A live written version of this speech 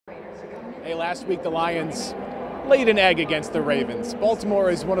Hey, last week the Lions laid an egg against the Ravens.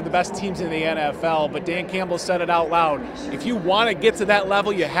 Baltimore is one of the best teams in the NFL, but Dan Campbell said it out loud. If you want to get to that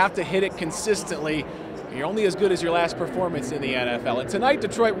level, you have to hit it consistently. You're only as good as your last performance in the NFL. And tonight,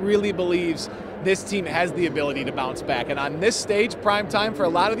 Detroit really believes this team has the ability to bounce back. And on this stage, prime time for a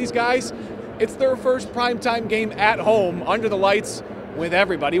lot of these guys, it's their first primetime game at home, under the lights, with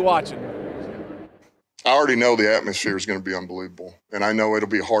everybody watching. I already know the atmosphere is going to be unbelievable, and I know it'll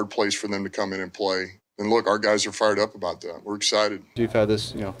be a hard place for them to come in and play. And look, our guys are fired up about that. We're excited. We've had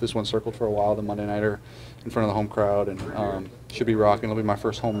this, this one circled for a while, the Monday nighter, in front of the home crowd, and should be rocking. It'll be my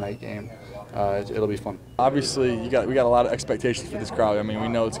first home night game. It'll be fun. Obviously, we got a lot of expectations for this crowd. I mean, we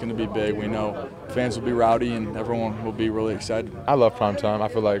know it's going to be big. We know fans will be rowdy, and everyone will be really excited. I love primetime. I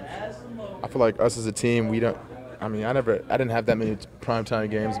feel like us as a team, we don't. I mean, I didn't have that many primetime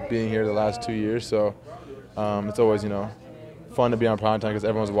games being here the last 2 years, so it's always, fun to be on primetime because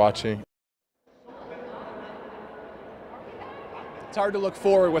everyone's watching. It's hard to look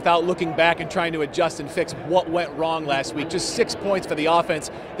forward without looking back and trying to adjust and fix what went wrong last week. Just 6 points for the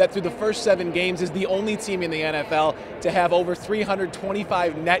offense that through the first 7 games is the only team in the NFL to have over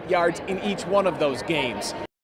 325 net yards in each one of those games.